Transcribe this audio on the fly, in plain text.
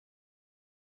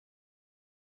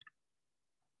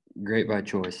Great by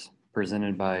Choice,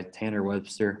 presented by Tanner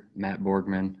Webster, Matt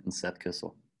Borgman, and Seth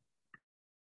Kissel.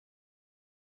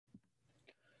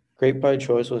 Great by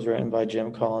Choice was written by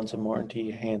Jim Collins and Morton T.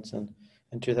 Hansen.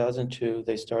 In 2002,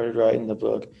 they started writing the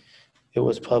book. It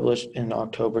was published in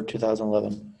October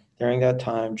 2011. During that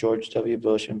time, George W.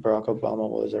 Bush and Barack Obama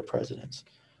was their presidents.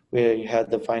 We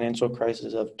had the financial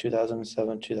crisis of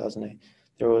 2007-2008.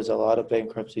 There was a lot of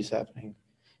bankruptcies happening.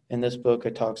 In this book,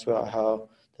 it talks about how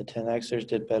the 10Xers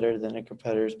did better than their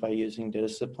competitors by using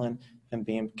discipline and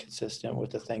being consistent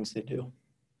with the things they do.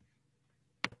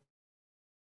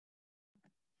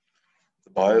 The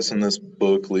bias in this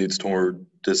book leads toward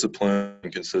discipline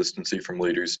and consistency from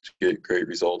leaders to get great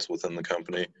results within the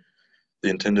company. The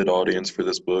intended audience for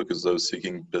this book is those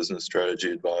seeking business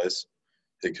strategy advice.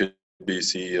 It could be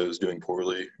CEOs doing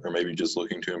poorly, or maybe just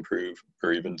looking to improve,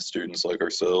 or even students like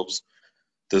ourselves.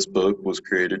 This book was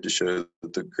created to show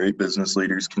that the great business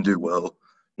leaders can do well,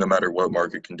 no matter what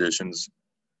market conditions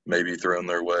may be thrown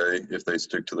their way if they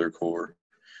stick to their core.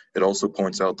 It also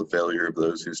points out the failure of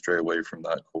those who stray away from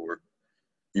that core.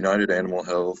 United Animal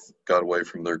Health got away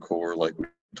from their core, like we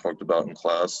talked about in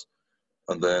class,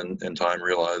 and then in time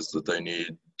realized that they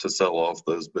need to sell off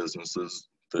those businesses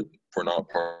that were not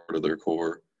part of their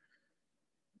core.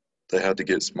 They had to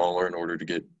get smaller in order to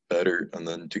get better and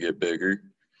then to get bigger.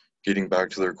 Getting back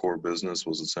to their core business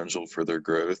was essential for their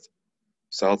growth.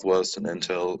 Southwest and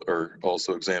Intel are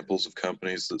also examples of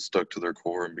companies that stuck to their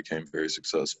core and became very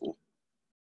successful.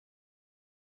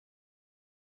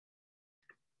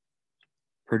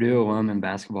 Purdue alum and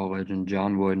basketball legend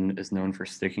John Wooden is known for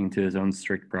sticking to his own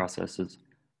strict processes.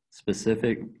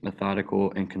 Specific,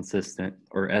 methodical, and consistent,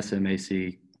 or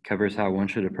SMAC, covers how one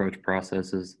should approach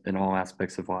processes in all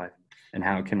aspects of life and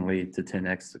how it can lead to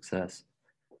 10x success.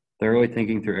 Thoroughly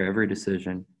thinking through every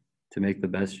decision to make the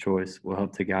best choice will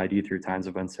help to guide you through times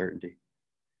of uncertainty.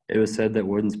 It was said that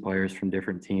Wooden's players from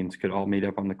different teams could all meet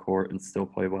up on the court and still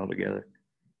play well together.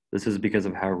 This is because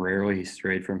of how rarely he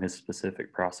strayed from his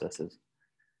specific processes.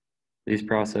 These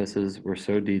processes were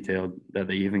so detailed that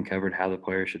they even covered how the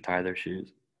players should tie their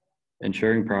shoes.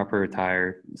 Ensuring proper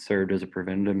attire served as a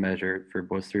preventative measure for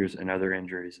blisters and other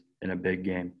injuries in a big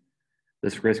game.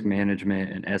 This risk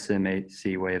management and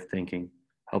SMAC way of thinking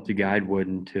helped to guide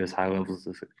Wooden to his high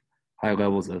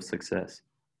levels of success.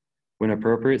 When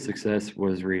appropriate success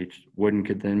was reached, Wooden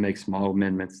could then make small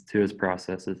amendments to his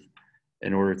processes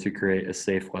in order to create a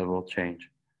safe level of change.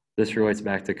 This relates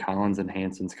back to Collins and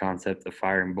Hansen's concept of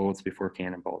firing bullets before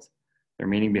cannonballs. Their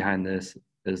meaning behind this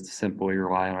is to simply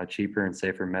rely on a cheaper and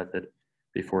safer method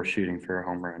before shooting for a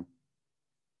home run.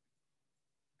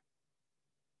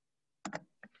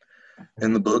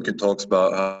 In the book, it talks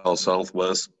about how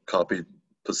Southwest copied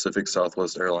Pacific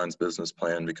Southwest Airlines business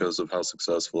plan because of how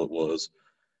successful it was.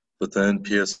 But then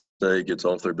PSA gets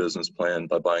off their business plan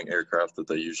by buying aircraft that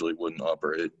they usually wouldn't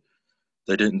operate.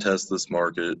 They didn't test this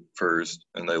market first,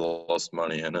 and they lost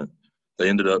money in it. They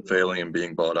ended up failing and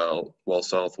being bought out, while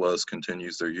Southwest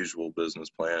continues their usual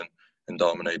business plan and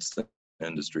dominates the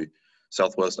industry.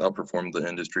 Southwest outperformed the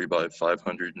industry by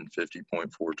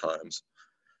 550.4 times.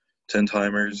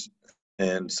 10-timers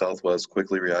and Southwest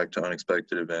quickly react to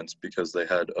unexpected events because they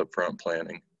had upfront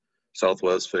planning.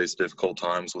 Southwest faced difficult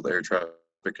times with air traffic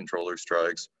controller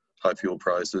strikes, high fuel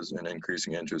prices, and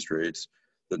increasing interest rates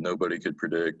that nobody could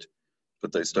predict,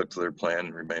 but they stuck to their plan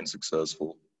and remained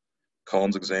successful.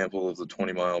 Collins' example of the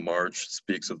 20-mile march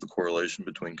speaks of the correlation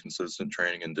between consistent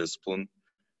training and discipline.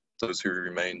 Those who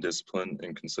remain disciplined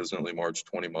and consistently march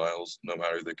 20 miles, no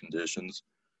matter the conditions,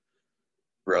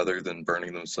 rather than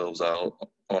burning themselves out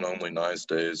on only nice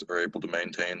days, are able to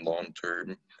maintain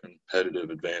long-term competitive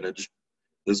advantage.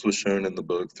 This was shown in the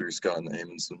book through Scott and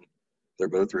Amundsen. They're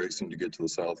both racing to get to the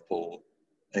South Pole.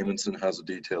 Amundsen has a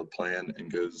detailed plan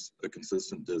and goes a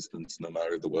consistent distance no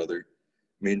matter the weather.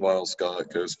 Meanwhile,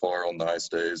 Scott goes far on nice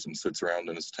days and sits around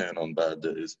in his tent on bad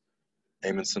days.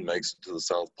 Amundsen makes it to the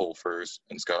South Pole first,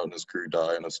 and Scott and his crew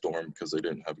die in a storm because they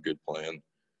didn't have a good plan.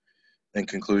 In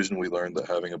conclusion, we learned that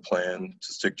having a plan,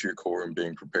 to stick to your core, and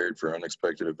being prepared for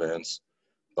unexpected events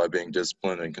by being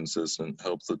disciplined and consistent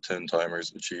helps the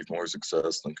 10-timers achieve more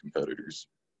success than competitors.